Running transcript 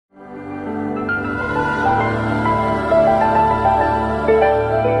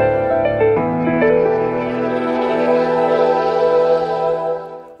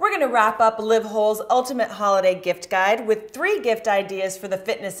wrap up Live Whole's Ultimate Holiday Gift Guide with 3 gift ideas for the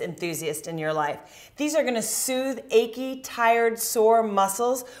fitness enthusiast in your life. These are going to soothe achy, tired, sore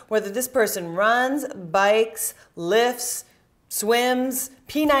muscles, whether this person runs, bikes, lifts, swims,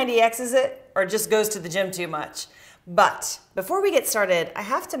 P90Xs it, or just goes to the gym too much. But before we get started, I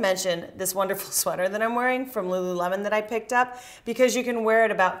have to mention this wonderful sweater that I'm wearing from Lululemon that I picked up, because you can wear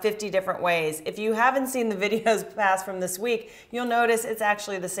it about 50 different ways. If you haven't seen the videos past from this week, you'll notice it's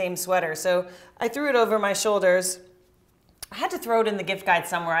actually the same sweater. So I threw it over my shoulders. I had to throw it in the gift guide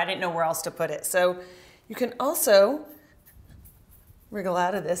somewhere. I didn't know where else to put it. So you can also wriggle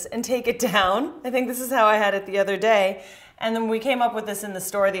out of this and take it down. I think this is how I had it the other day. And then we came up with this in the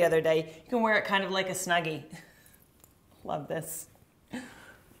store the other day. You can wear it kind of like a Snuggie. Love this.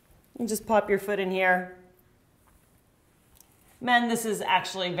 You just pop your foot in here. Men, this is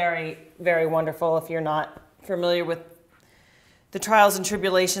actually very, very wonderful if you're not familiar with the trials and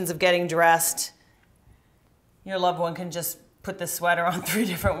tribulations of getting dressed. Your loved one can just put this sweater on 3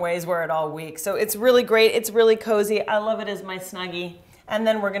 different ways, wear it all week. So it's really great. It's really cozy. I love it as my Snuggie. And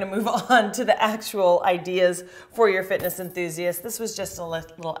then we're going to move on to the actual ideas for your fitness enthusiast. This was just a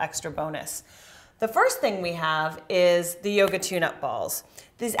little extra bonus. The first thing we have is the yoga tune-up balls.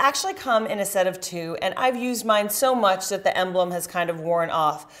 These actually come in a set of 2, and I've used mine so much that the emblem has kind of worn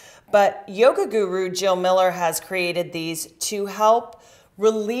off. But yoga guru Jill Miller has created these to help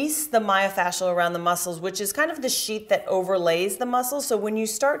release the myofascial around the muscles, which is kind of the sheet that overlays the muscles. So when you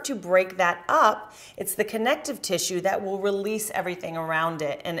start to break that up, it's the connective tissue that will release everything around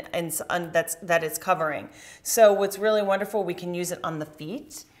it and that it's covering. So what's really wonderful, we can use it on the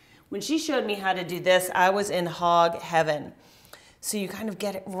feet. When she showed me how to do this, I was in hog heaven. So you kind of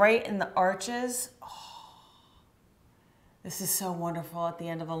get it right in the arches. Oh, this is so wonderful at the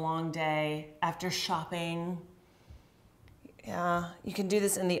end of a long day, after shopping. Yeah, you can do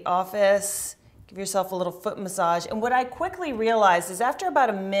this in the office. Give yourself a little foot massage. And what I quickly realized is after about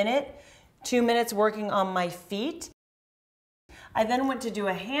a minute, 2 minutes working on my feet, I then went to do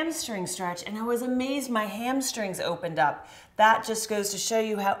a hamstring stretch, and I was amazed my hamstrings opened up. That just goes to show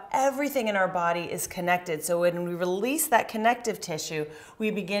you how everything in our body is connected. So when we release that connective tissue,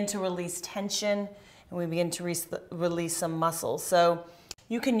 we begin to release tension, and we begin to release some muscles. So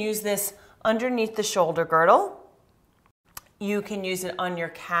you can use this underneath the shoulder girdle. You can use it on your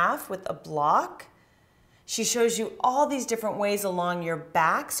calf with a block. She shows you all these different ways along your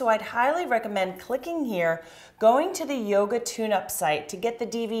back, so I'd highly recommend clicking here, going to the Yoga Tune-Up site to get the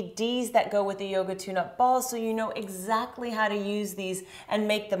DVDs that go with the Yoga Tune-Up balls so you know exactly how to use these and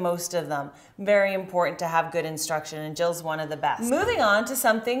make the most of them. Very important to have good instruction, and Jill's one of the best. Moving on to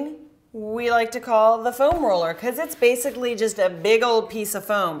something we like to call the foam roller, because it's basically just a big old piece of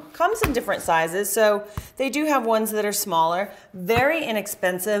foam. Comes in different sizes, so they do have ones that are smaller. Very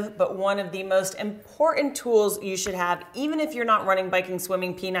inexpensive, but one of the most important tools you should have, even if you're not running, biking,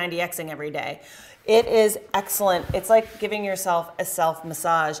 swimming, P90Xing every day. It is excellent. It's like giving yourself a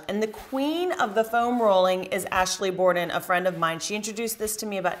self-massage. And the queen of the foam rolling is Ashley Borden, a friend of mine. She introduced this to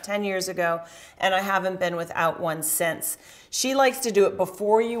me about 10 years ago, and I haven't been without one since. She likes to do it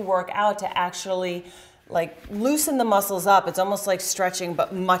before you work out to actually like loosen the muscles up. It's almost like stretching,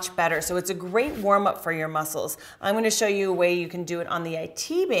 but much better. So it's a great warm-up for your muscles. I'm going to show you a way you can do it on the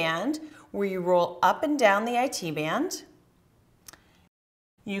IT band, where you roll up and down the IT band.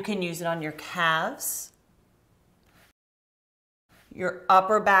 You can use it on your calves, your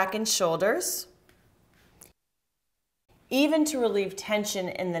upper back and shoulders, even to relieve tension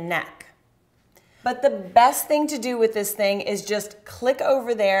in the neck. But the best thing to do with this thing is just click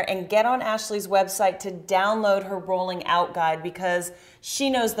over there and get on Ashley's website to download her rolling out guide, because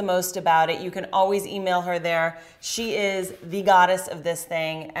she knows the most about it. You can always email her there. She is the goddess of this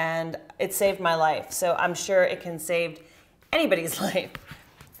thing, and it saved my life. So I'm sure it can save anybody's life.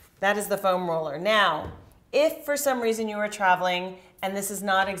 That is the foam roller. Now, if for some reason you are traveling and this is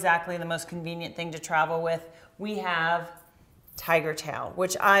not exactly the most convenient thing to travel with, we have Tiger Tail,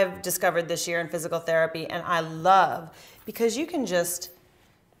 which I've discovered this year in physical therapy, and I love, because you can just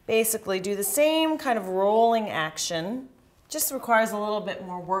basically do the same kind of rolling action. Just requires a little bit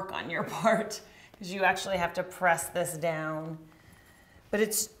more work on your part, because you actually have to press this down. But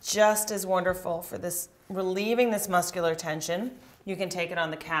it's just as wonderful for this, relieving this muscular tension. You can take it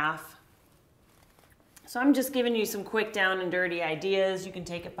on the calf. So I'm just giving you some quick down and dirty ideas. You can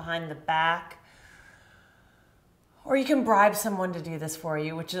take it behind the back. Or you can bribe someone to do this for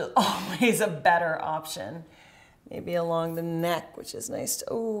you, which is always a better option. Maybe along the neck, which is nice.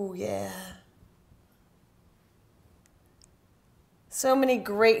 Oh, yeah. So many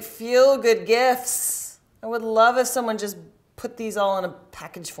great feel-good gifts. I would love if someone just put these all in a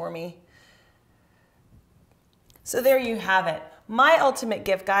package for me. So there you have it. My ultimate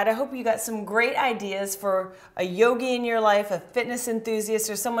gift guide. I hope you got some great ideas for a yogi in your life, a fitness enthusiast,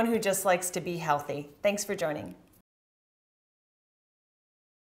 or someone who just likes to be healthy. Thanks for joining.